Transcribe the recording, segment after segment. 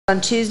on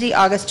Tuesday,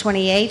 August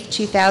 28th,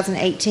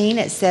 2018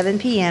 at 7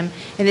 p.m.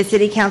 in the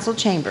City Council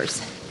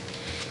chambers.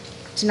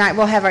 Tonight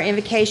we'll have our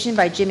invocation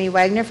by Jimmy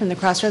Wagner from the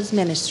Crossroads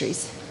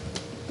Ministries.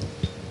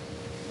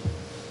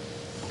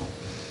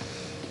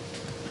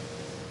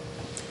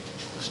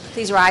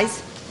 Please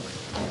rise.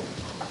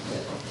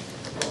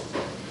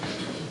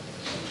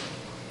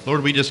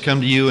 Lord, we just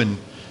come to you and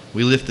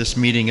we lift this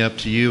meeting up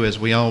to you as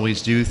we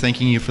always do,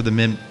 thanking you for the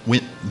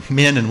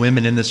men and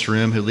women in this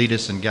room who lead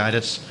us and guide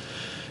us.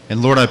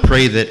 And Lord, I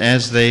pray that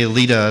as they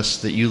lead us,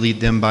 that you lead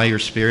them by your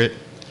Spirit,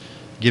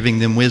 giving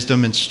them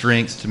wisdom and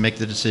strength to make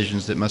the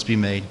decisions that must be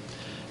made.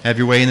 Have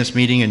your way in this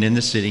meeting and in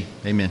this city.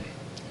 Amen.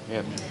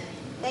 Yep.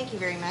 Thank you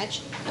very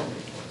much.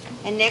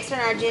 And next on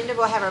our agenda,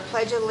 we'll have our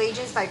Pledge of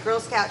Allegiance by Girl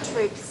Scout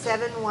Troop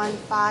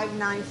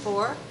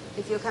 71594.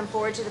 If you'll come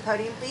forward to the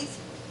podium, please.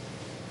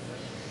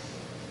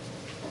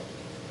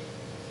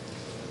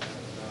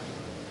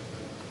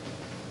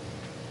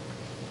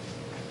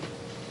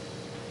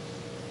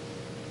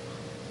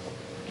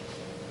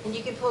 And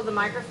you can pull the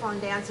microphone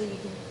down so you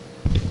can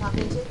talk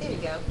into it. There you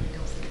go.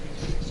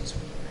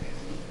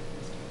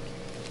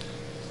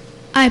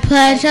 I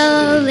pledge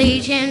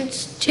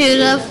allegiance to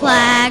the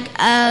flag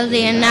of the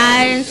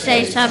United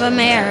States of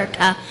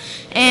America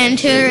and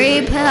to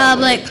the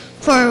republic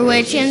for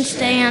which it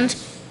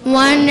stands,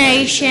 one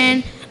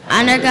nation,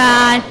 under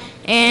God,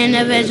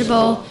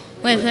 indivisible,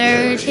 with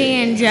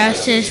liberty and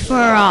justice for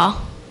all.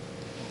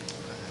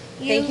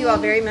 Thank you all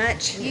very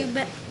much. You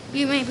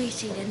may be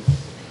seated.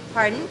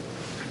 Pardon?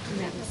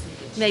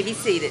 You may be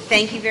seated.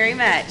 Thank you very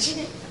much.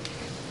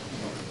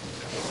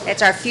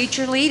 That's our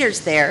future leaders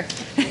there.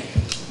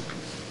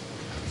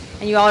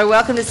 And you all are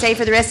welcome to stay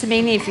for the rest of the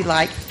meeting if you'd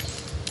like.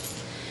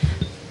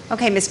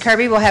 Okay, Ms.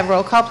 Kirby, we'll have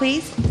roll call,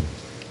 please.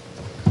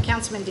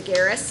 Councilman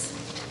DeGaris.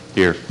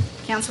 Here.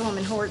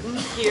 Councilwoman Horton.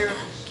 Here.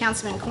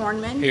 Councilman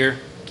Cornman. Here.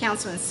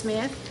 Councilman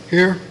Smith.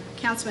 Here.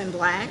 Councilman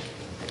Black.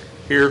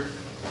 Here.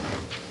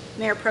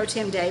 Mayor Pro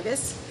Tem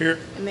Davis. Here.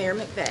 And Mayor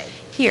McVeigh.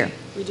 Here.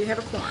 We do have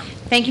a quorum.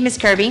 Thank you, Ms.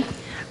 Kirby.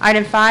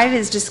 Item 5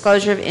 is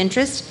disclosure of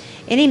interest.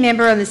 Any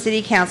member on the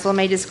City Council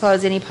may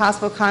disclose any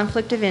possible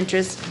conflict of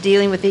interest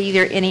dealing with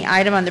either any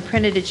item on the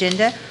printed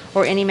agenda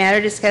or any matter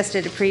discussed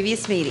at a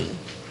previous meeting.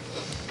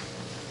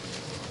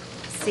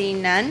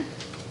 Seeing none,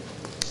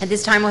 at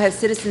this time we'll have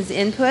citizens'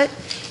 input.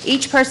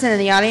 Each person in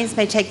the audience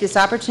may take this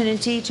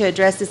opportunity to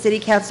address the City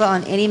Council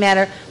on any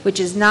matter which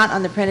is not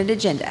on the printed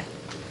agenda.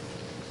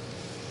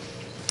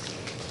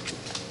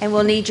 And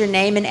we'll need your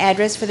name and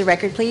address for the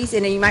record, please.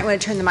 And you might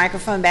want to turn the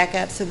microphone back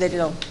up so that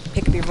it'll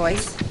pick up your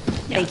voice.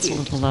 Yeah, Thank you.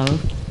 It's a little low.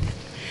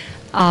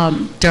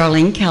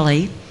 Darlene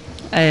Kelly,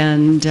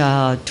 and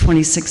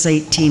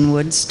 2618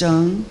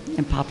 Woodstone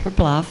in Poplar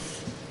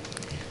Bluff.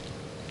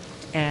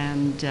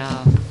 And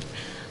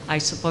I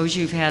suppose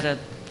you've had a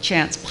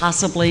chance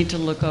possibly to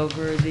look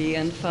over the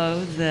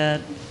info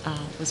that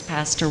was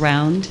passed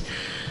around.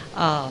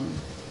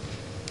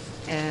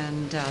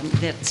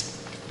 It's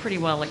pretty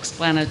well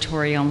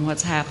explanatory on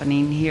what's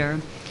happening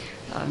here.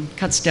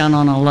 Cuts down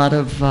on a lot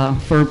of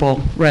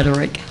verbal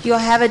rhetoric. You'll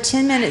have a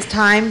 10 minutes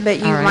time, but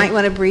you might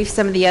want to brief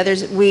some of the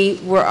others. We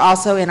were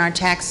also in our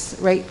tax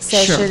rate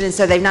session, Sure. and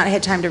so they've not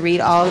had time to read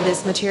all of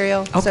this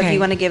material. So if Okay. you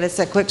want to give us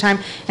a quick time,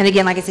 and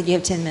again, like I said, you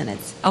have 10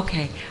 minutes.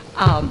 Okay.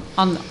 On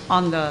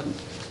the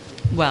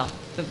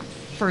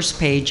first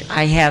page,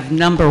 I have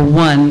number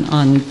 1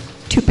 on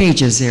 2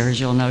 pages there, as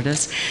you'll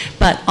notice.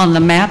 But on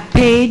the map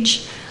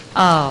page,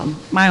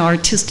 my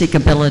artistic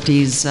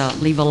abilities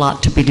leave a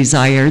lot to be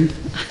desired.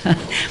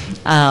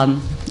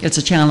 It's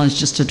a challenge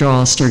just to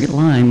draw a straight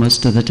line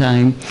most of the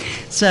time.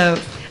 So,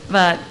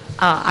 but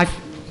I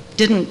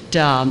didn't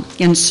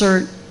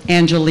insert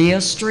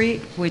Angelia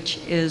Street, which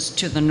is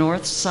to the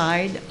north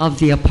side of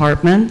the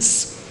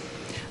apartments.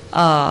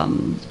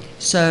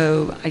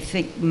 So I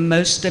think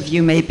most of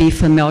you may be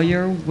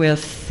familiar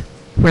with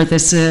where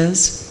this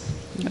is.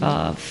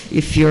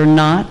 If you're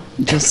not,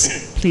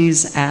 just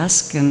please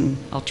ask and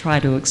I'll try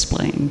to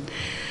explain.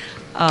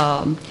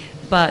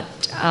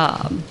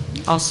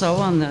 Also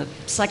on the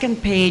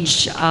second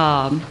page,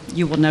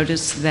 you will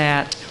notice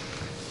that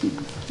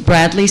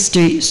Bradley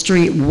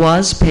Street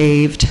was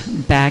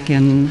paved back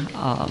in,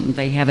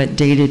 they have it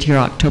dated here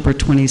October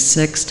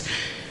 26th.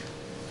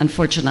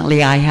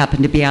 Unfortunately, I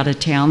happened to be out of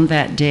town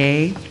that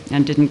day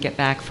and didn't get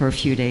back for a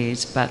few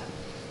days, but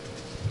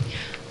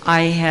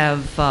I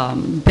have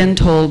been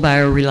told by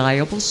a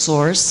reliable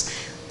source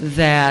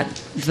that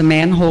the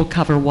manhole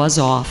cover was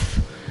off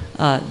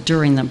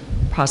during the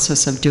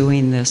process of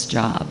doing this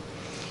job.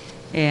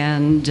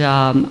 And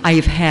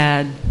I've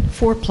had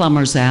 4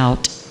 plumbers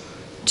out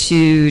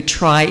to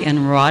try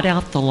and rod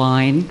out the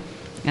line,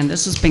 and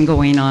this has been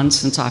going on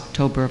since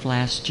October of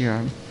last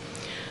year.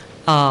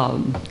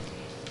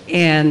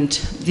 And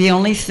the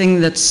only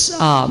thing that's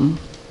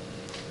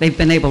they've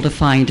been able to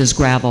find is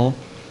gravel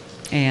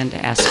and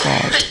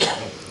asphalt.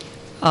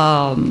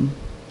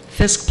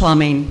 Fisk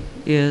Plumbing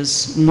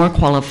is more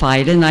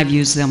qualified, and I've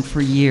used them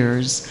for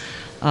years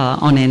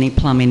on any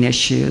plumbing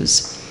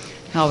issues.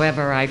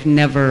 However, I've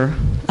never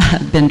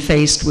been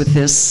faced with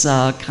this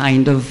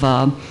kind of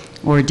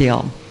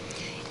ordeal.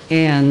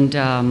 And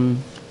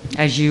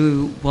as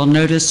you will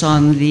notice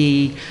on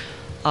the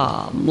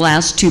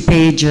last 2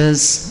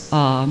 pages,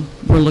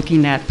 we're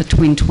looking at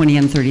between $20,000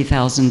 and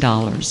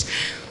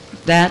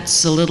 $30,000.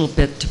 That's a little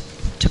bit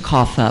to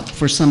cough up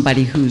for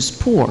somebody who's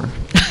poor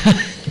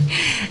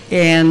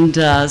and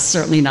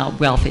certainly not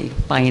wealthy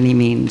by any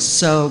means.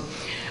 So,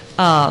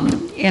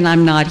 and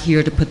I'm not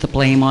here to put the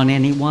blame on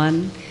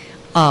anyone,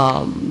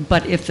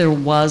 but if there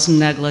was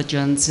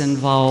negligence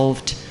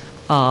involved,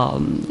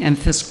 and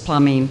Fisk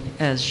Plumbing,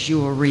 as you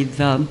will read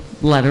the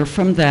letter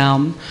from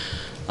them,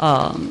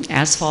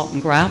 asphalt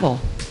and gravel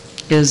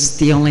is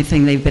the only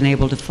thing they've been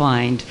able to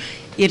find.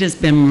 It has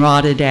been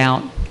rotted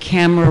out,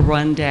 camera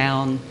run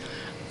down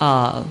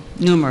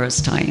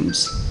numerous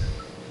times,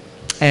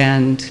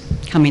 and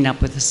coming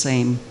up with the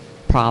same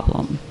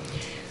problem.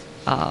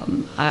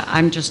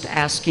 I'm just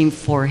asking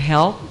for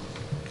help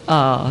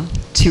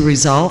to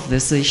resolve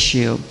this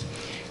issue.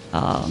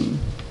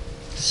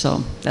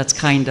 So that's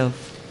kind of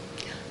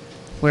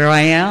where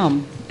I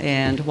am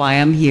and why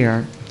I'm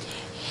here.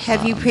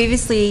 Have you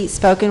previously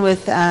spoken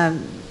with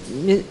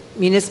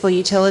municipal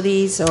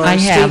utilities or I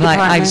street have.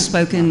 department? I've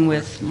spoken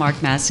with Mark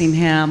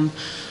Massingham,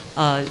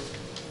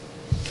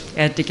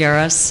 Ed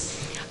DeGarris,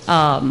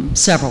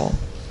 several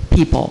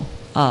people,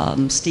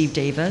 Steve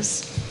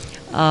Davis,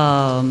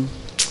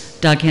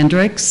 Doug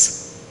Hendricks.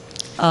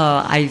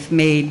 I've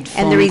made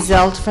phone And the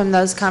result from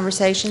those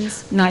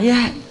conversations? Not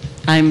yet.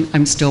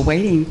 I'm still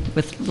waiting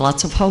with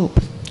lots of hope.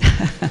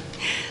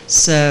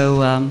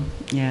 So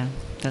yeah,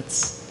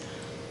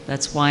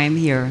 that's why I'm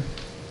here.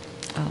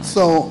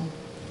 So,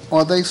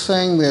 are they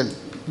saying that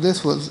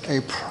this was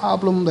a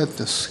problem that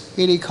the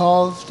city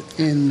caused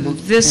in?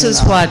 This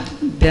is what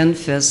Ben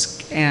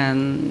Fisk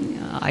and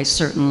I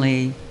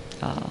certainly,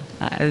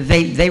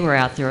 they were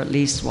out there at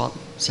least, well,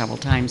 several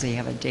times. They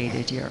have it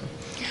dated here.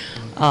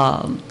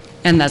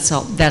 And that's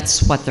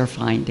what they're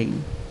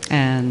finding.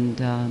 And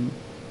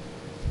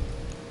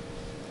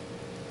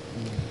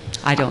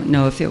I don't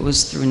know if it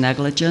was through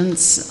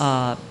negligence,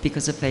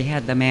 because if they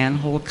had the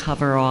manhole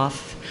cover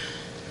off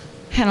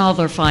and all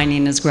they're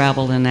finding is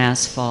gravel and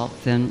asphalt,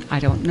 then I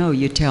don't know.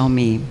 You tell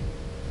me.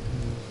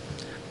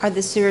 Are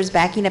the sewers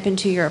backing up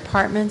into your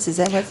apartmts? Is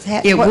that what's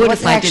happening? It would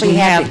if I didn't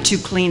have 2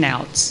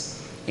 cleanouts.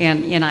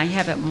 And I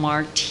have it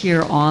marked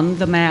here on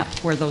the map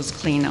where those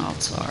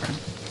cleanouts are.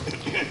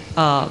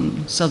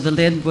 So the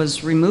lid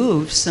was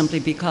removed simply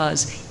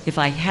because if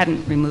I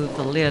hadn't removed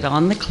the lid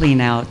on the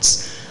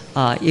cleanouts,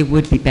 it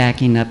would be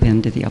backing up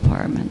into the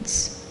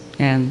apartments,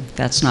 and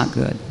that's not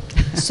good.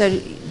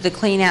 So the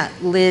clean-out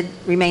lid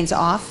remains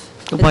off?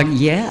 But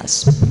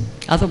yes,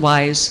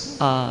 otherwise,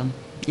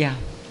 yeah.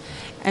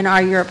 And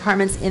are your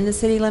apartments in the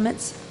city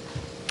limits?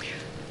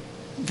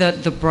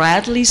 The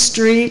Bradley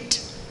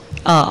Street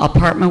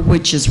apartment,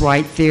 which is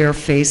right there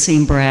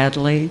facing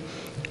Bradley,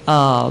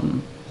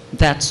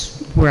 that's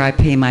where I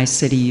pay my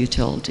city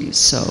utilities,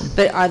 so.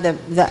 But are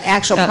the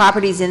actual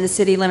properties in the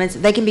city limits?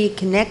 They can be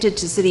connected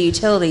to city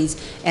utilities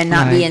and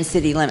not be Right. in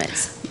city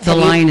limits. The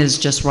line is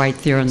just right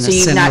there in the So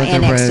you've center not of the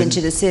annexed road. into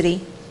the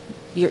city?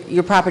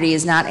 Your property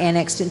is not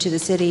annexed into the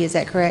city, is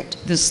that correct?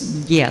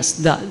 Yes,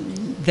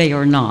 they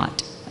are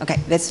not. Okay,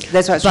 that's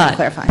what I was trying to But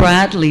clarify.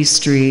 Bradley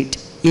Street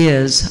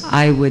is,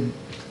 I would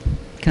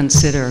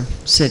consider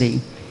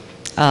city.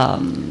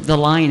 The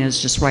line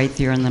is just right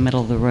there in the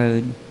middle of the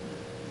road.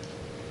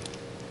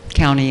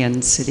 County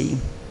and city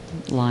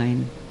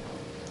line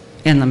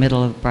in the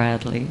middle of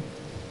Bradley.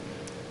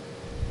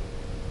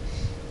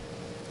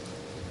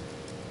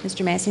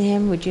 Mr.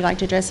 Massingham, would you like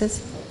to address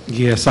this?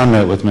 Yes, I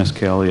met with Miss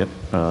Kelly at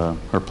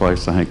her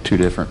place, I think, 2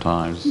 different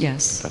times.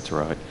 Yes. That's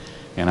right.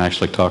 And I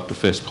actually talked to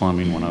Fisk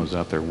Plumbing when I was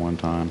out there one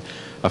time.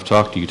 I've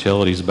talked to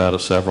utilities about it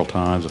several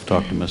times. I've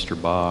talked to Mr.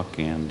 Bach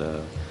and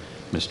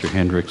Mr.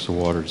 Hendricks, the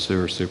water and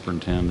sewer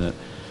superintendent.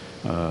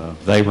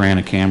 They ran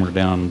a camera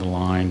down the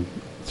line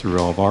through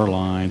all of our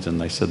lines, and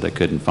they said they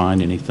couldn't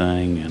find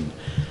anything. And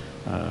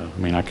I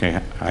mean, I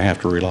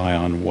have to rely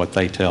on what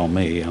they tell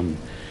me,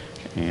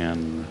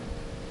 and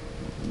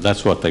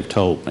that's what they've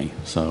told me.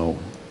 So,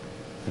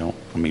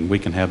 I mean, we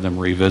can have them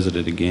revisit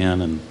it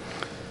again, and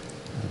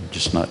I'm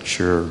just not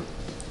sure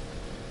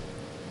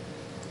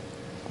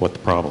what the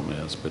problem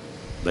is, but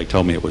they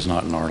told me it was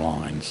not in our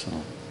line. So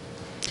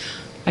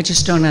I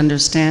just don't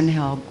understand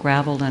how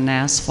gravel and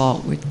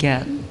asphalt would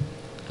get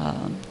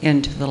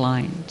into the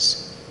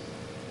lines.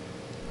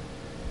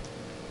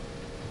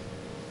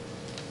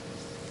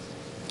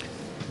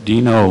 do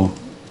you know,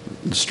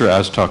 I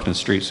was talking to the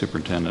street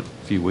superintendent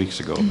a few weeks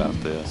ago about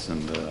this,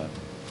 and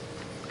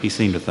he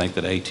seemed to think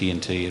that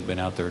AT&T had been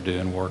out there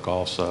doing work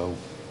also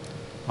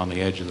on the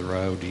edge of the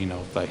road. Do you know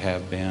if they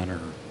have been, or?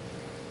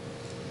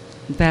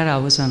 That I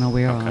was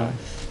unaware Okay.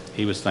 of.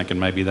 He was thinking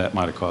maybe that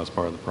might have caused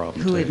part of the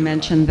problem. Who had too.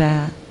 mentioned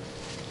that?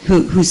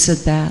 Who said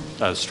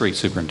that? Street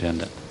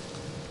superintendent.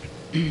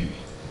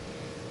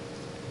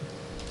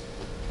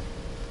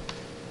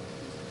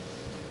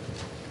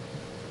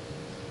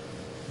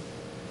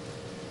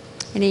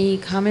 Any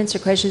comments or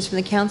questions from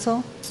the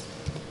council?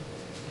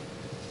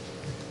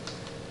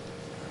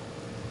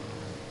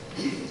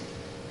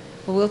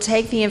 Well, we'll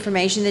take the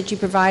information that you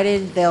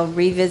provided. They'll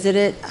revisit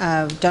it.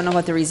 Don't know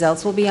what the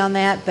results will be on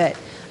that, but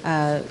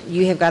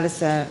you have got us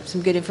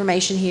some good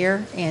information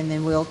here, and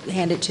then we'll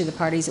hand it to the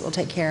parties that will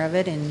take care of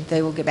it, and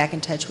they will get back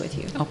in touch with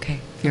you. Okay,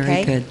 very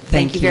Okay? good.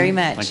 Thank you very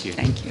much. Thank you.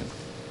 Thank you.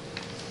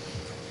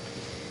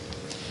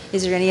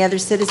 Is there any other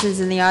citizens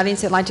in the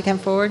audience that'd like to come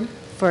forward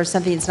for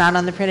something that's not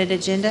on the printed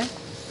agenda?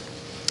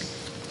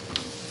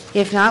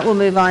 If not, we'll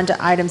move on to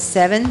item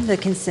 7, the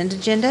consent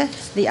agenda.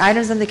 The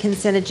items on the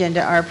consent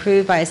agenda are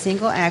approved by a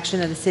single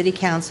action of the City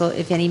Council.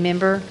 If any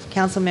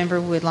council member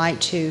would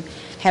like to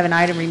have an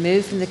item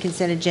removed from the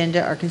consent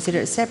agenda or consider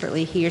it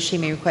separately, he or she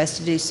may request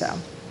to do so.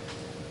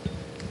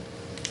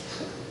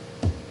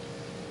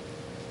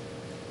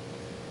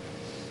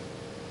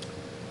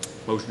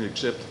 Motion to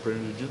accept the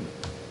printed agenda.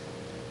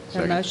 Is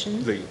there a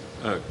motion? The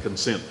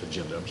consent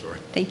agenda, I'm sorry.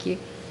 Thank you.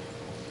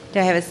 Do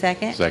I have a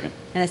second? Second.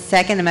 And a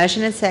second, a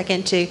motion and a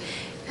second to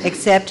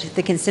accept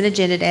the consent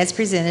agenda as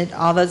presented.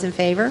 All those in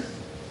favor?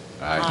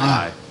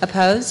 Aye.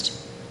 Opposed?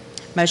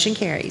 Motion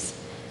carries.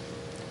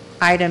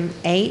 Item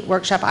 8,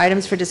 workshop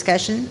items for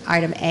discussion.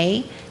 Item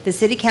A, the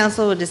City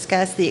Council will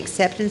discuss the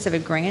acceptance of a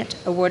grant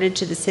awarded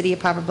to the City of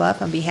Poplar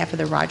Bluff on behalf of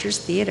the Rogers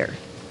Theater.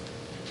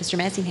 Mr.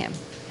 Massingham.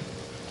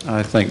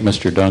 I think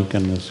Mr.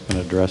 Duncan is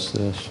going to address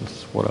this.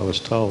 That's what I was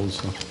told,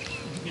 so.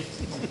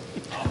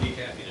 I'll be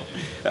happy to do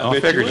that.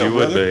 I figured you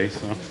would be,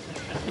 so.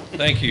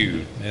 Thank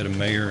you, Madam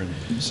Mayor and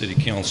City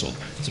Council.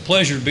 It's a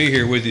pleasure to be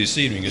here with you this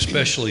evening,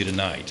 especially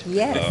tonight.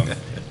 Yes.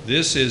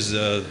 This is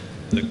the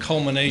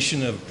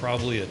culmination of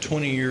probably a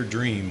 20-year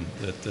dream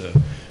that the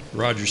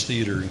Rogers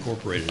Theater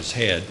Incorporated has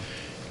had,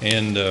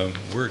 and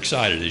we're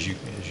excited, as you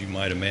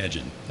might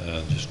imagine.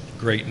 Just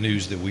great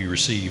news that we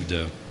received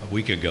a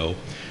week ago,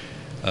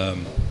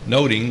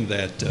 noting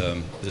that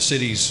the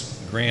city's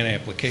grant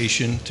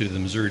application to the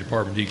Missouri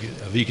Department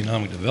of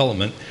Economic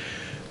Development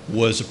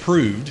was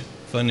approved,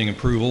 funding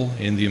approval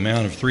in the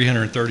amount of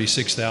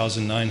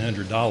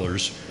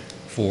 $336,900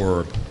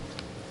 for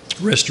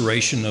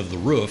restoration of the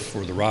roof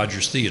for the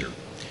Rogers Theater.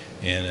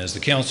 And as the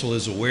council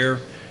is aware,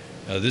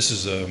 this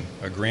is a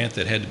grant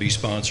that had to be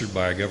sponsored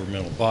by a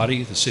governmental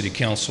body. The City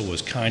Council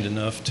was kind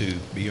enough to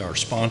be our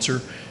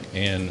sponsor,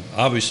 and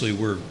obviously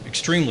we're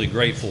extremely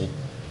grateful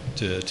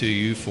to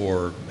you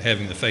for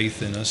having the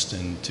faith in us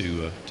and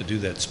to do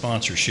that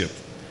sponsorship.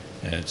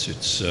 And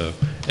it's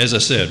as I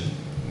said,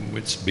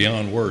 it's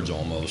beyond words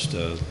almost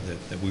that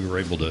we were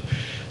able to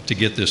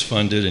get this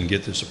funded and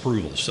get this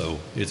approval. So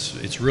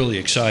it's really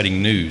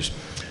exciting news.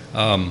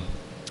 I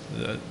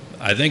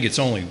think it's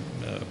only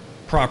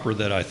proper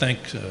that I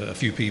thank a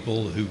few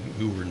people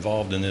who were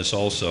involved in this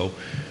also.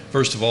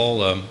 First of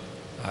all,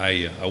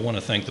 I want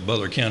to thank the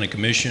Butler County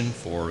Commission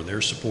for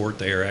their support.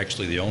 They are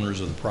actually the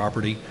owners of the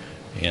property.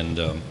 And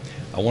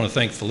I want to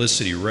thank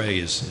Felicity Ray.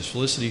 Is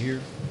Felicity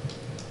here?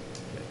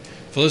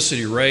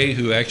 Felicity Ray,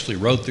 who actually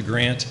wrote the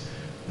grant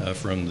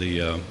from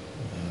the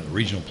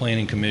Regional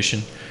Planning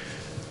Commission.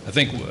 I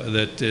think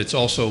that it's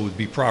also would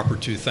be proper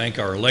to thank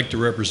our elected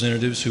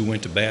representatives who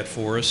went to bat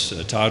for us,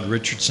 Todd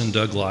Richardson,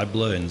 Doug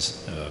Leibla, and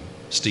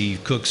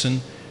Steve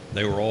Cookson.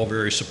 They were all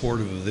very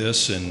supportive of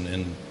this,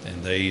 and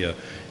they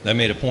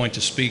made a point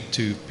to speak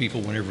to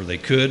people whenever they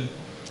could.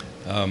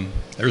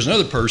 There's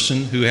another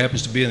person who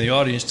happens to be in the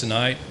audience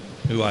tonight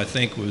who I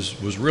think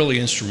was really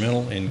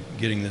instrumental in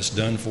getting this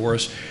done for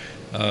us.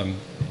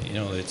 You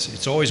know,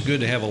 it's always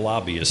good to have a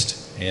lobbyist,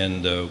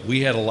 and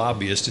we had a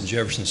lobbyist in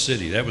Jefferson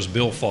City. That was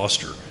Bill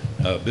Foster.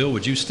 Bill,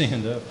 would you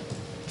stand up?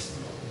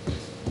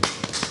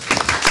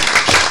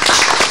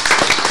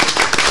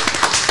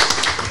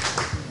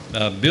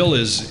 Bill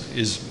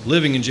is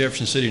living in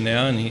Jefferson City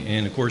now,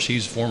 and of course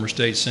he's a former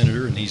state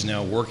senator, and he's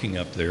now working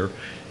up there.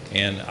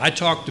 And I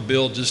talked to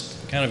Bill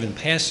just kind of in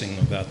passing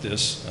about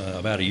this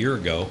about a year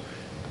ago,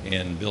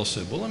 and Bill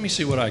said, well, let me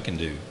see what I can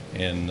do.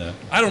 And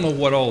I don't know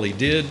what all he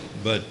did,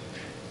 but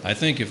I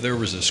think if there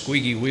was a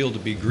squeaky wheel to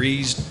be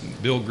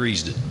greased, Bill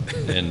greased it.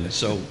 And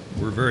so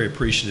we're very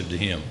appreciative to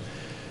him.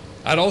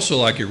 I'd also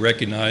like to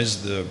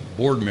recognize the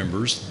board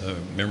members,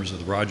 members of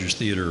the Rogers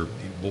Theater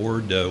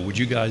Board. Would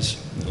you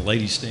guys, the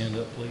ladies, stand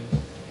up, please?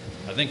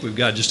 I think we've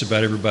got just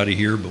about everybody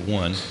here but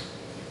one.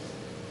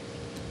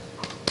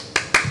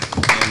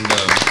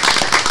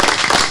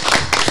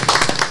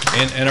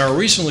 And our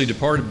recently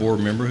departed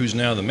board member, who's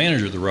now the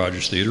manager of the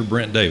Rogers Theater,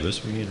 Brent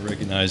Davis. We need to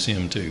recognize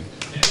him too.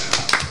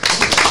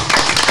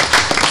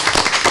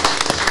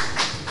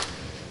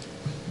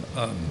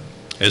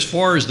 As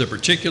far as the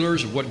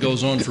particulars of what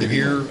goes on from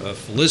here,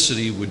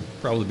 Felicity would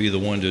probably be the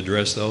one to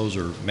address those,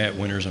 or Matt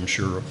Winters, I'm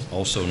sure,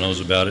 also knows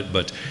about it.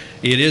 But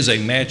it is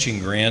a matching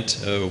grant.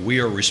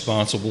 We are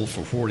responsible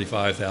for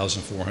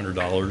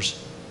 $45,400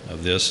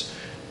 of this,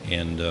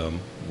 and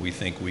we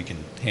think we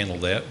can handle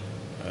that.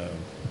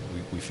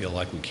 We feel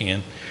like we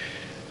can.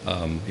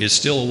 It's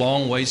still a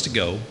long ways to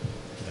go.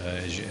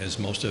 As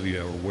most of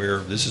you are aware,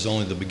 this is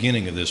only the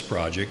beginning of this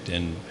project,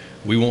 and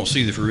we won't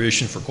see the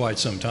fruition for quite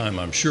some time,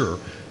 I'm sure.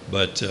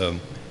 But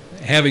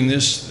Having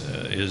this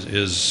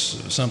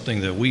is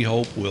something that we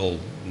hope will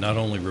not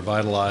only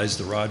revitalize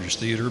the Rogers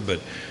Theater, but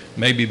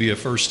maybe be a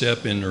first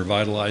step in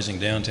revitalizing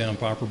downtown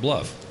Poplar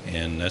Bluff.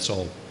 And that's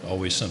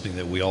always something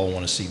that we all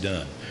want to see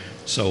done.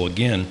 So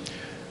again,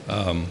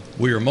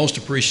 we are most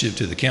appreciative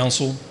to the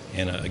council.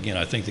 And again,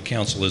 I think the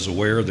council is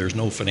aware there's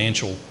no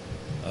financial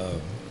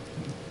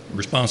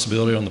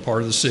responsibility on the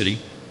part of the city.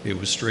 It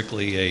was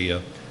strictly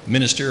a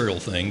ministerial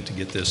thing to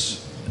get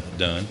this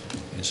done.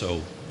 And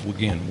so,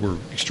 again, we're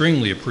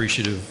extremely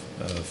appreciative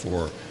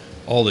for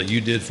all that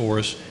you did for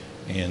us,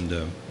 and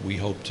we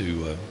hope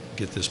to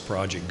get this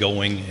project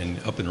going and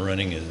up and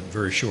running in a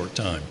very short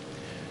time.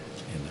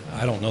 And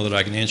I don't know that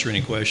I can answer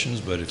any questions,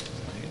 but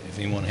if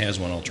anyone has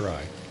one, I'll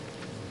try.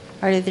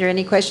 Are there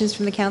any questions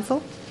from the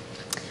council?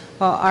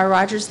 Well, our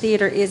Rogers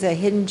Theater is a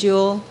hidden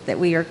jewel that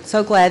we are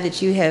so glad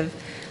that you have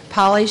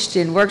polished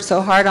and worked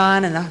so hard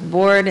on, and the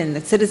board and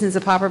the citizens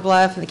of Poplar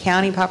Bluff and the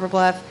county of Poplar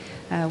Bluff.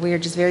 We are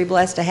just very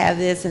blessed to have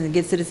this, and the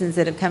good citizens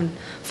that have come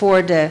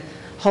forward to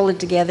hold it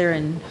together,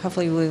 and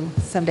hopefully we'll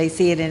someday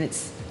see it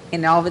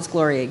in all of its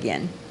glory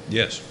again.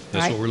 Yes,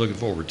 that's what we're looking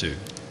forward to.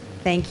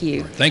 Thank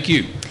you. Right, thank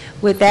you.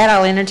 With that,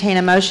 I'll entertain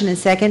a motion and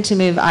second to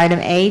move item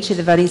A to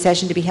the voting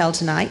session to be held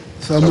tonight.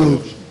 So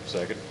moved.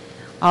 Second.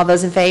 All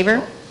those in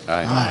favor?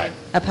 Aye.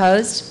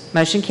 Opposed?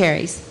 Motion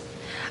carries.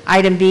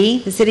 Item B,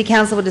 the City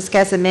Council will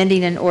discuss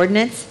amending an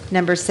ordinance,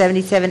 number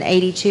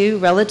 7782,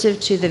 relative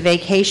to the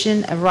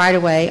vacation of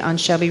right-of-way on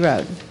Shelby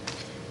Road.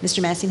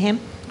 Mr. Massingham?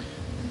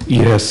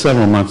 Yes,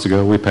 several months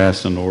ago, we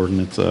passed an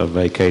ordinance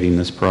vacating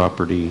this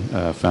property.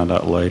 Found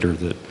out later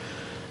that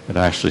it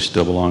actually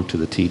still belonged to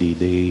the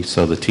TDD,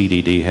 so the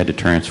TDD had to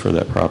transfer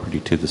that property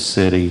to the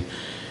city.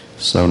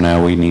 So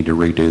now we need to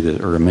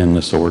redo or amend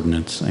this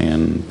ordinance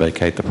and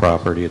vacate the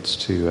property.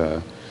 It's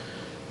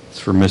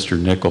for Mr.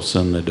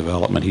 Nicholson, the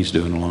development he's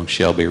doing along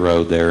Shelby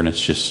Road there, and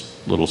it's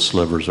just little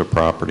slivers of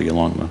property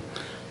along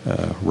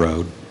the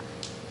road.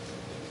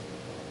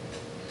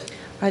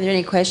 Are there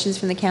any questions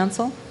from the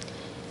council?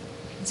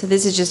 So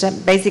this is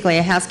just basically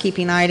a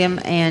housekeeping item,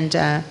 and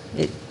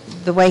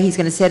the way he's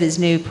going to set his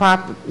new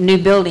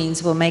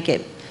buildings will make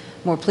it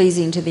more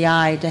pleasing to the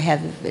eye to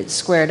have it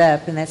squared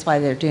up, and that's why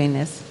they're doing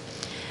this.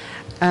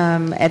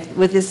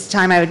 With this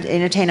time, I would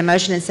entertain a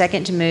motion and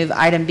second to move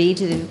item B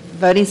to the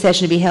voting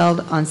session to be held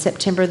on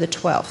September the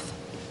 12th.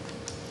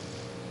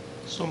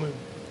 So moved.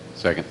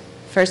 Second.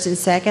 First and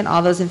second,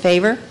 all those in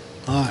favor?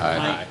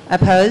 Aye.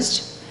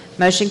 Opposed?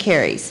 Motion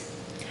carries.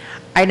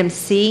 Item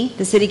C,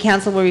 the City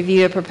Council will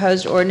review a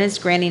proposed ordinance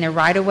granting a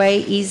right-of-way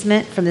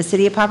easement from the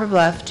City of Poplar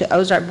Bluff to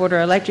Ozark Border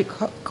Electric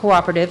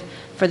Cooperative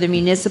for the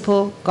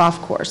municipal golf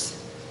course.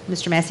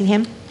 Mr.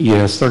 Massingham?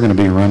 Yes, they're going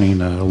to be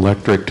running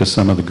electric to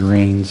some of the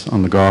greens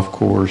on the golf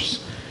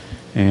course,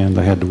 and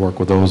they had to work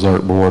with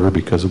Ozark Border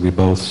because we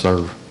both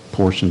serve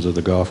portions of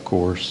the golf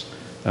course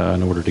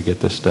in order to get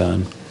this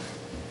done.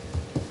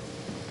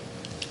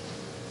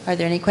 Are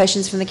there any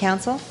questions from the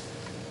council?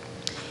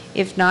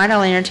 If not,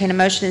 I'll entertain a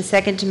motion and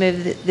second to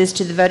move this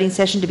to the voting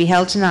session to be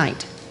held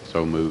tonight.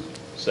 So moved.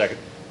 Second.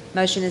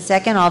 Motion and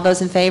second. All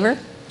those in favor?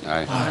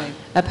 Aye.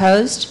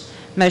 Opposed?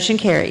 Motion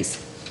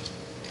carries.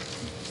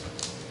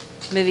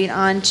 Moving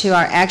on to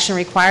our action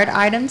required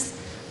items.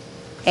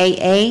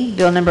 AA,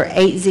 Bill number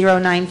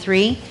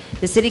 8093.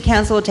 The City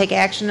Council will take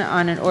action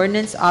on an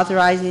ordinance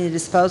authorizing the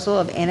disposal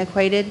of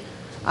antiquated,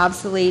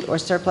 obsolete, or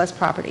surplus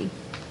property.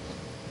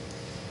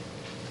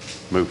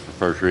 Move for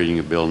first reading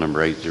of Bill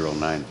number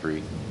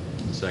 8093.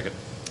 Second.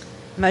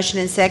 Motion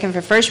and second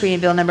for first reading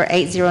of Bill number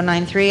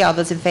 8093. All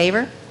those in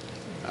favor?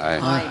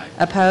 Aye.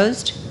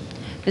 Opposed?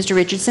 Mr.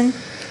 Richardson?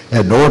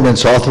 An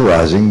ordinance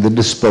authorizing the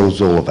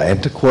disposal of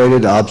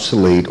antiquated,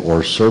 obsolete,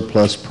 or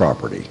surplus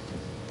property.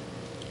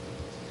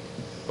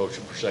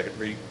 Motion for second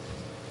reading.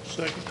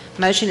 Second.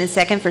 Motion and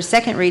second for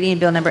second reading of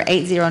Bill number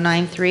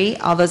 8093.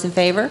 All those in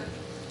favor?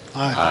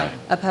 Aye.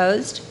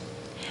 Opposed?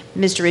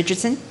 Mr.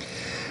 Richardson?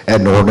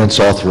 An ordinance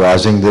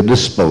authorizing the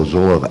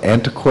disposal of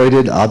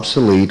antiquated,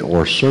 obsolete,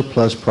 or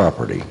surplus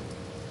property.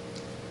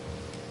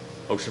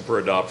 Motion for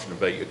adoption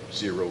of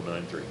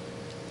 8093.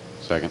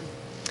 Second.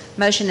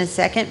 Motion and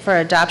second for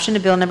adoption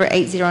of Bill number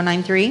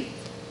 8093.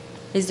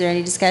 Is there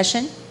any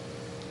discussion?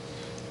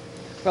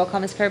 Roll call,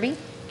 Ms. Kirby?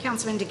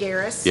 Councilman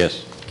DeGaris.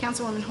 Yes.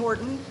 Councilwoman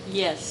Horton.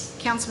 Yes.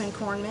 Councilman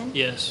Cornman.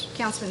 Yes.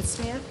 Councilman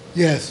Smith.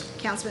 Yes.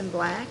 Councilman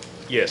Black.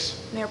 Yes.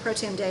 Mayor Pro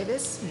Tem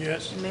Davis.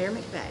 Yes. And Mayor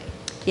McVeigh.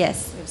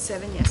 Yes. We have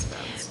 7 yes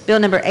votes. Bill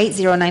number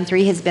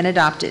 8093 has been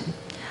adopted.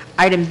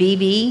 Item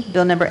BB,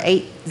 Bill number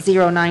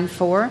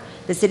 8094.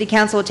 The City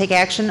Council will take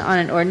action on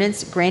an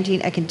ordinance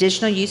granting a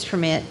conditional use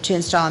permit to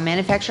install a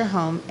manufactured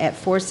home at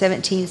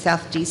 417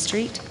 South D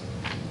Street.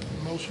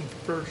 Motion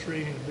for first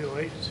reading of Bill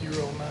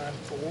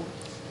 8094.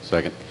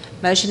 Second.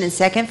 Motion and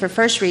second for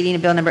first reading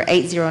of Bill number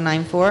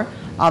 8094.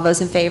 All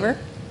those in favor?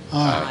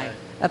 Aye.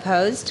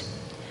 Opposed?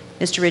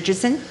 Mr.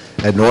 Richardson?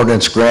 An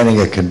ordinance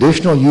granting a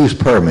conditional use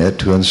permit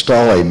to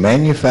install a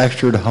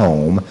manufactured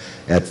home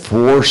at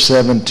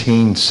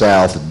 417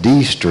 South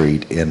D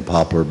Street in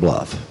Poplar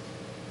Bluff.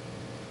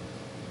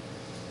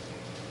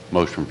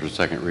 Motion for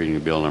second reading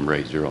of bill number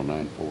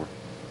 8094.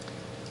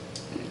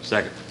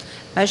 Second.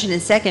 Motion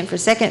and second for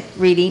second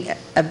reading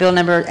of Bill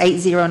Number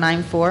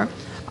 8094.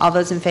 All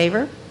those in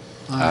favor?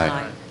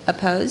 Aye.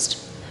 Opposed?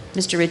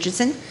 Mr.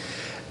 Richardson?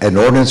 An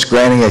ordinance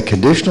granting a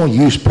conditional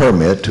use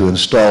permit to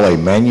install a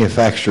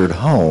manufactured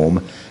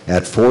home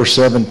at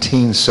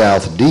 417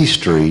 South D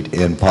Street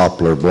in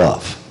Poplar,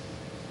 Bluff.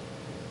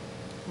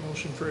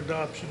 Motion for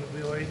adoption of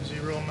Bill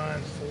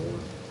 8094.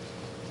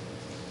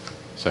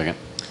 Second.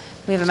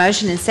 We have a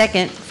motion and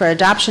second for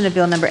adoption of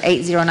Bill Number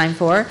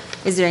 8094.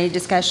 Is there any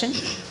discussion?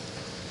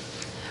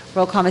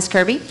 Roll call, Ms.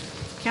 Kirby?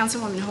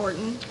 Councilwoman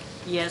Horton,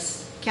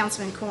 Yes.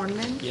 Councilman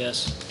Cornman,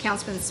 Yes.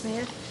 Councilman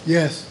Smith,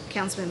 Yes.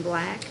 Councilman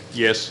Black,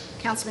 Yes.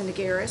 Councilman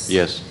DeGaris.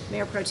 Yes.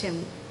 Mayor Pro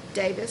Tem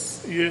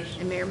Davis, Yes.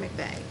 and Mayor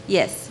McVeigh.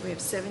 Yes. We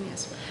have 7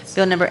 yes votes.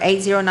 Bill Number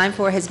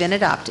 8094 has been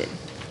adopted.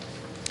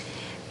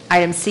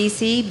 Item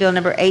CC, Bill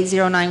Number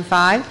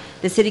 8095.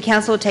 The City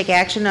Council will take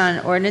action on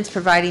an ordinance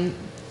providing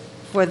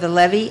for the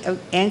levy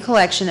and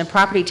collection of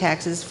property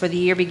taxes for the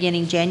year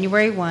beginning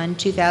January 1,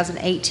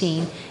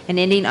 2018, and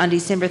ending on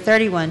December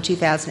 31,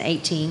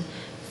 2018,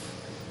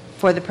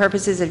 for the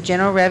purposes of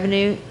general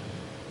revenue,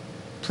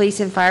 police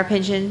and fire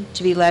pension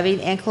to be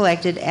levied and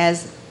collected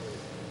as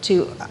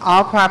to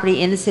all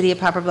property in the city of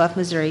Poplar Bluff,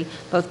 Missouri,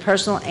 both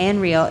personal and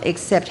real,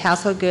 except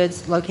household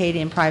goods located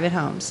in private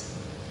homes.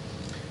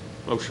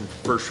 Motion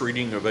for first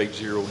reading of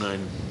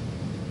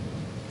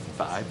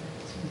 8095.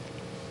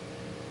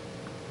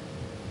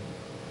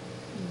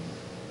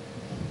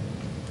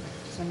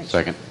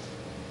 Second.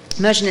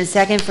 Motion is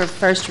second for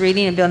first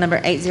reading of Bill Number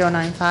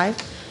 8095.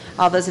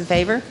 All those in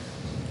favor?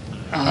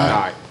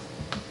 Aye.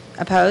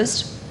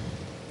 Opposed?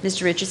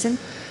 Mr. Richardson?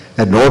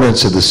 An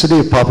ordinance of the City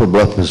of Poplar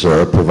Bluff,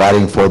 Missouri,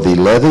 providing for the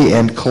levy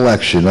and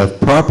collection of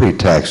property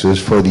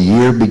taxes for the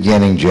year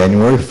beginning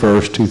January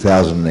 1st,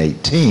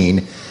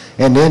 2018,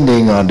 and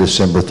ending on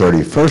December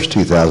 31st,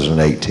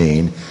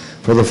 2018,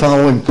 for the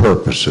following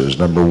purposes.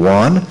 Number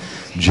 1,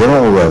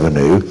 general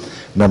revenue.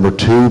 Number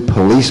 2,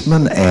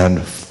 policemen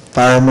and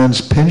firemen's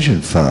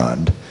pension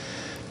fund,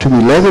 to be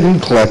levied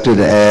and collected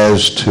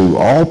as to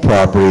all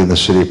property in the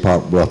City of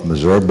Poplar Bluff,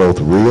 Missouri, both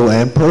real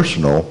and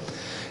personal,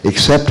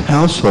 except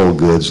household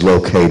goods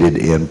located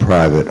in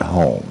private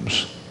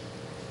homes.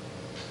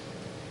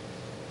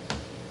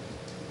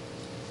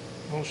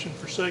 Motion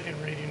for second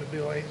reading of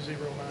Bill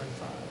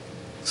 8095.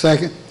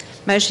 Second.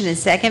 Motion is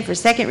second for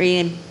second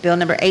reading of Bill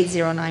Number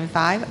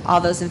 8095. All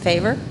those in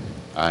favor?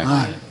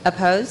 Aye.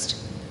 Opposed?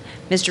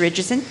 Mr.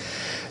 Richardson?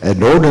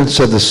 An ordinance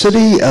of the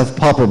City of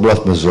Poplar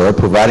Bluff, Missouri,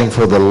 providing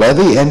for the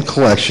levy and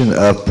collection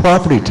of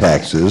property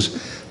taxes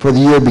for the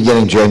year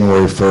beginning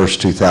January 1st,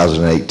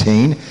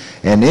 2018,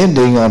 and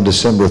ending on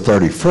December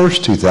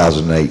 31st,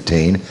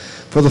 2018,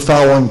 for the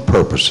following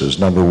purposes.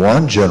 Number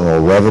 1,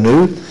 general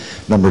revenue.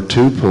 Number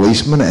 2,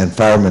 policemen and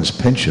firemen's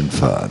pension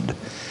fund,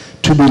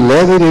 to be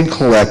levied and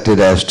collected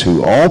as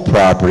to all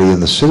property in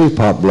the City of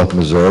Poplar Bluff,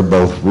 Missouri,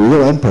 both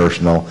real and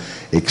personal,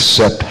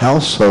 except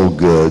household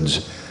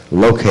goods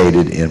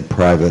located in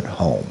private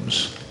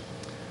homes.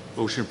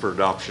 Motion for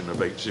adoption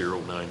of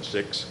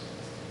 8096.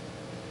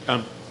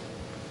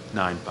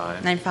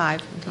 95.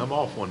 95. I'm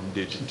off one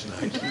digit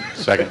tonight.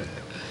 Second.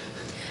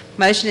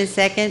 Motion is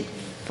second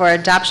for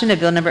adoption of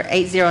Bill Number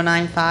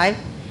 8095.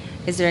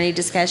 Is there any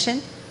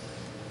discussion?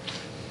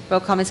 Roll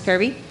call, Ms.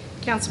 Kirby?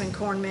 Councilman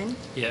Cornman,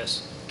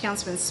 Yes.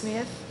 Councilman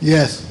Smith,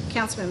 Yes.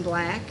 Councilman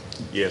Black,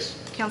 Yes.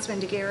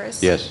 Councilman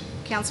DeGaris. Yes.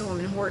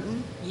 Councilwoman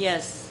Horton,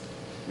 Yes.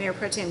 Mayor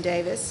Pro Tem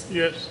Davis,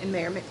 Yes. and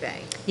Mayor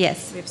McVeigh.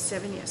 Yes. We have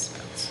 7 yes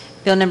votes.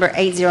 Bill Number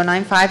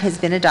 8095 has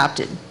been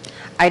adopted.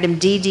 Item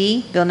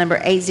DD, Bill Number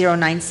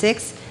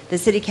 8096, the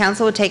City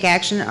Council will take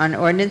action on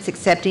ordinance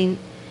accepting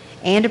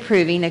and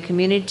approving a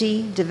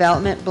community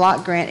development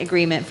block grant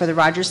agreement for the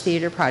Rogers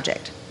Theater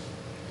project.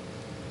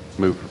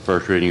 Move for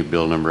first reading of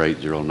bill number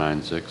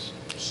 8096.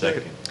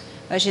 Second.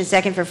 Motion is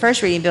second for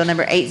first reading, Bill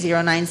Number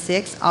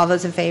 8096. All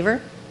those in favor?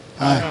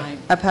 Aye.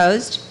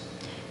 Opposed?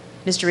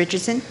 Mr.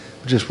 Richardson?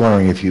 Just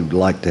wondering if you'd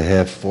like to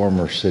have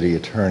former City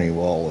Attorney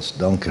Wallace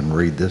Duncan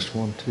read this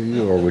one to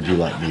you, or would you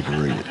like me to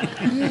read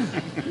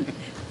it?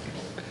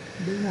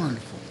 Be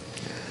wonderful.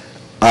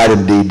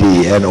 Item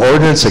DD, an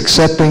ordinance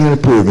accepting and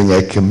approving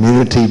a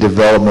community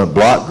development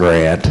block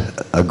grant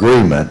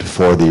agreement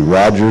for the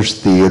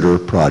Rogers Theater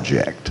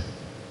project.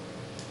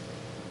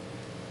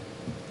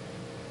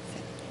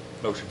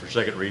 Motion for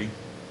second reading.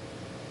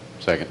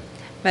 Second.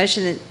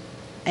 Motion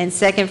and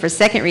second for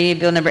second reading,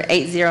 Bill Number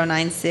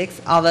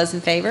 8096. All those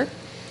in favor?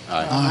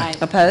 Aye.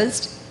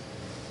 Opposed?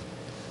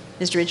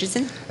 Mr.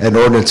 Richardson? An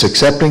ordinance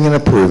accepting and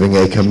approving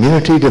a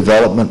community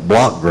development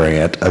block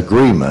grant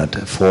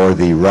agreement for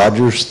the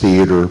Rogers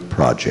Theater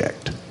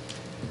project.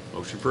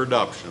 Motion for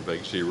adoption of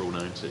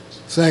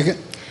 8096. Second.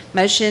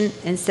 Motion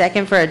and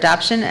second for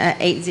adoption at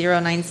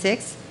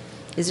 8096.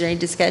 Is there any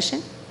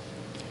discussion?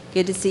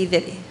 Good to see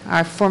that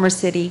our former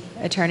city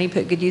attorney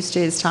put good use to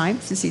his time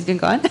since he's been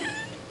gone.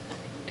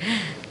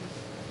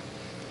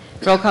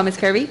 Roll call, Ms.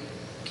 Kirby?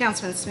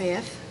 Councilman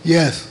Smith,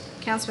 Yes.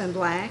 Councilman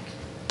Black,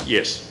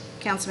 Yes.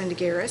 Councilman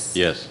DeGaris.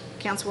 Yes.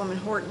 Councilwoman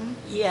Horton,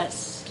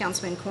 Yes.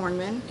 Councilman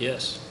Cornman,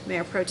 Yes.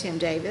 Mayor Pro Tem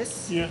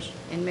Davis, Yes.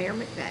 and Mayor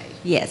McVeigh.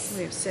 Yes.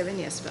 We have 7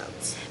 yes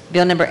votes.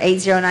 Bill number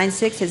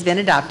 8096 has been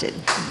adopted.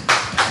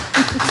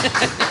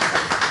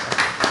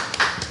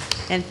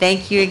 And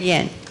thank you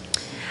again.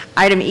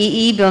 Item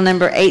EE, Bill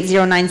number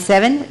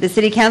 8097, the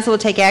City Council will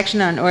take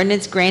action on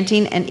ordinance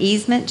granting an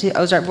easement to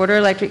Ozark Border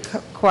Electric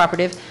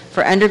Cooperative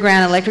for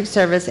underground electric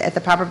service at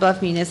the Poplar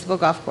Bluff Municipal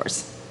Golf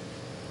Course.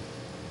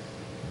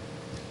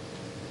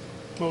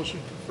 Motion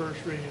for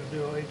first reading of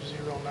Bill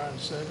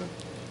 8097.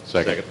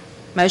 Second.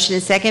 Motion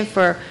is second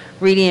for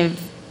reading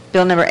of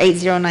Bill number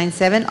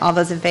 8097. All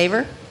those in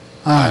favor?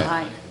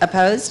 Aye.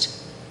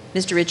 Opposed?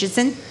 Mr.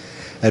 Richardson?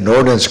 An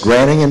ordinance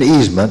granting an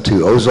easement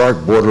to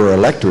Ozark Border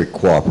Electric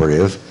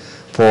Cooperative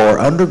for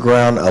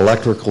underground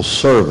electrical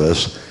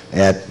service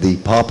at the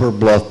Poplar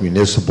Bluff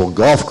Municipal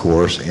Golf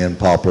Course in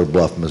Poplar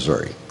Bluff,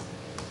 Missouri.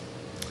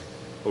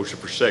 Motion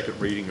for second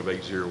reading of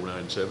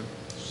 8097.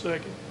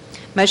 Second.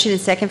 Motion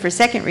is second for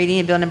second reading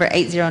of Bill number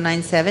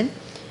 8097.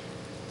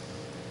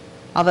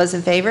 All those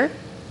in favor?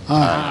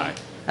 Aye.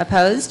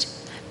 Opposed?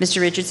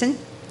 Mr. Richardson?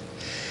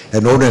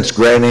 An ordinance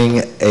granting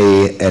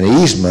an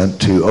easement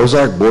to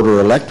Ozark Border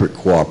Electric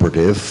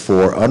Cooperative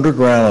for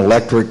underground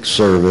electric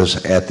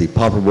service at the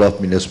Poplar Bluff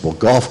Municipal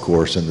Golf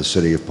Course in the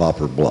city of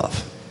Poplar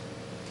Bluff.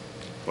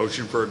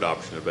 Motion for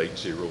adoption of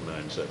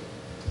 8097.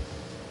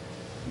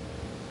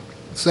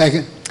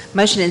 Second.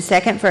 Motion is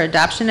second for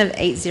adoption of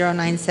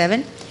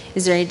 8097.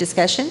 Is there any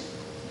discussion?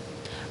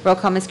 Roll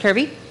call, Ms.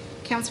 Kirby?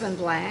 Councilman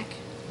Black,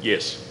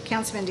 Yes.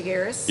 Councilman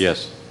DeGaris.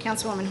 Yes.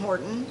 Councilwoman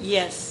Horton,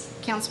 Yes.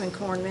 Councilman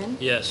Cornman,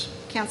 Yes.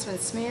 Councilman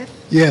Smith,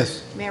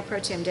 Yes. Mayor Pro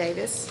Tem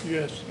Davis,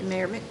 Yes. and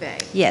Mayor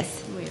McVeigh.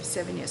 Yes. We have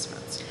 7 yes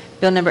votes.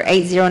 Bill number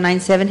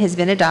 8097 has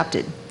been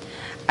adopted.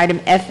 Item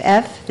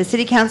FF, the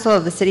City Council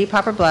of the City of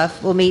Poplar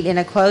Bluff will meet in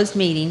a closed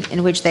meeting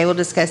in which they will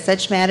discuss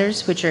such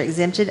matters which are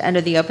exempted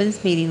under the Open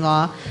Meeting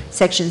Law,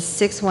 Section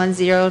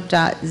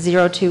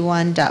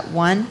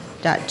 610.021.1,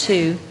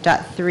 .2,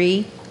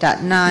 .3,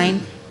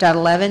 .9,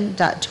 .11,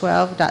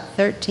 .12,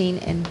 .13,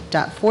 and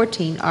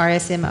 .14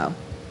 RSMO.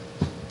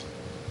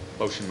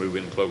 Motion to move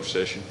into closed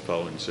session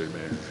following the city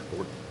manager's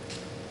report.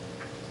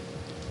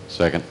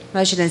 Second.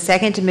 Motion and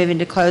second to move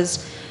into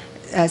closed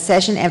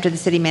session after the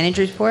city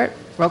manager report.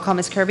 Roll call,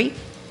 Ms. Kirby?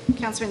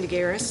 Councilman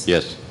DeGaris.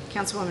 Yes.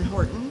 Councilwoman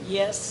Horton,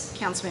 Yes.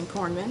 Councilman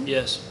Cornman,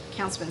 Yes.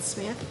 Councilman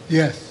Smith,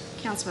 Yes.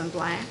 Councilman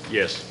Black,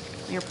 Yes.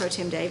 Mayor Pro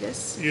Tem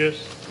Davis, Yes.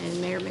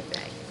 and Mayor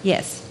McVeigh.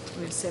 Yes.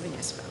 We have 7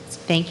 yes votes.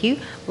 Thank you.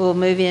 We'll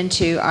move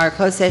into our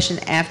closed session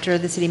after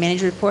the city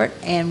manager report,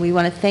 and we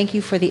want to thank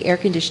you for the air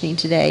conditioning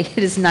today.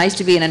 It is nice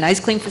to be in a nice,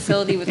 clean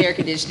facility with air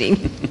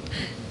conditioning.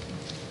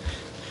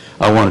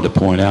 I wanted to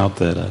point out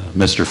that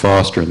Mr.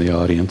 Foster in the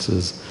audience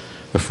is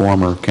a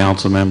former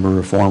council member,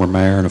 a former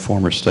mayor, and a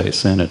former state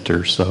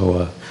senator.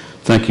 So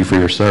thank you for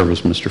your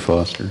service, Mr.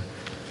 Foster.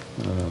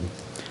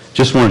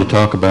 Just wanted to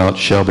talk about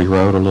Shelby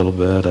Road a little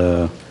bit.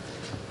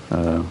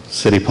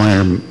 City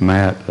planner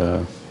Matt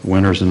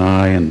Winters and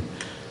I and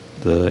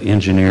the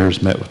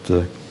engineers met with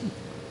the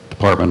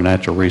Department of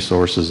Natural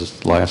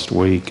Resources last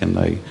week, and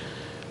they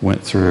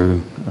went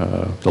through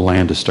the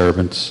land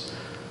disturbance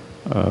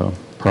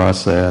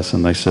process,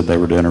 and they said they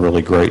were doing a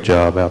really great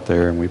job out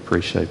there, and we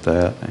appreciate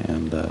that.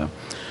 And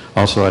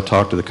also I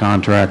talked to the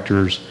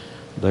contractors.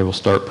 They will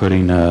start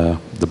putting the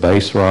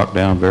base rock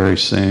down very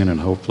soon and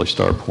hopefully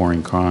start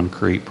pouring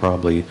concrete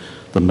probably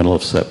the middle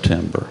of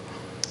September.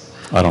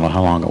 I don't know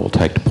how long it will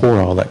take to pour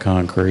all that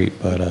concrete,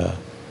 but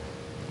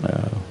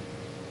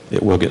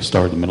it will get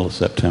started in the middle of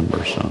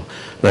September. So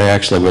they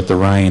actually, with the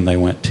rain, they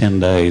went 10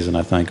 days and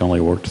I think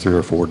only worked 3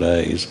 or 4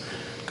 days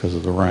because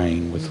of the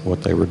rain with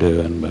what they were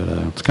doing. But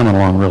it's coming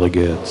along really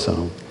good.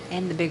 So.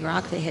 And the big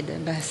rock they had to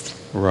bust.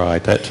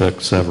 Right, that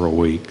took several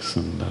weeks.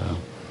 And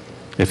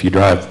if you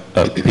drive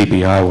up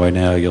PP Highway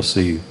now, you'll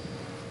see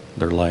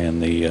they're laying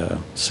the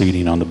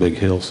seating on the big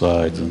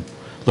hillsides, and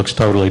looks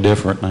totally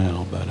different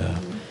now. But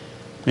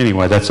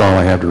anyway, that's all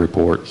I have to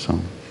report. So.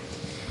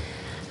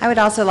 I would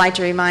also like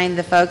to remind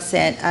the folks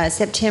that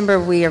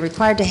September we are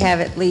required to have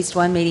at least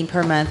one meeting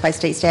per month by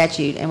state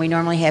statute, and we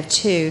normally have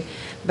 2.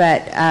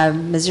 But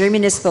Missouri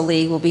Municipal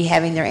League will be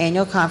having their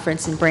annual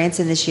conference in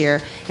Branson this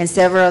year, and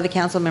several of the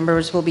council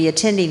members will be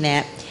attending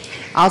that.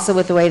 Also,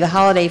 with the way the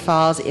holiday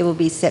falls, it will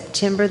be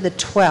September the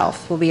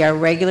 12th will be our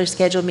regular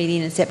scheduled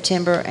meeting in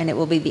September, and it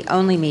will be the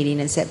only meeting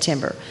in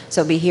September.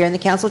 So it'll be here in the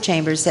council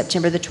chambers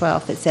September the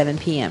 12th at 7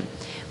 p.m.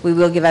 We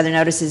will give other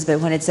notices, but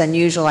when it's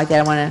unusual like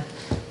that, I want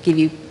to give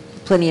you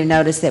plenty of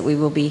notice that we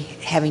will be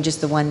having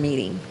just the one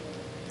meeting.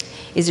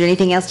 Is there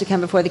anything else to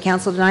come before the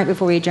council tonight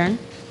before we adjourn?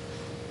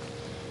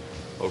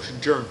 Motion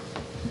adjourned.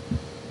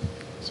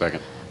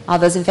 Second. All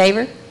those in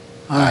favor?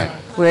 Aye.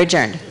 We're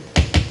adjourned.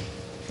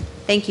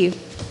 Thank you.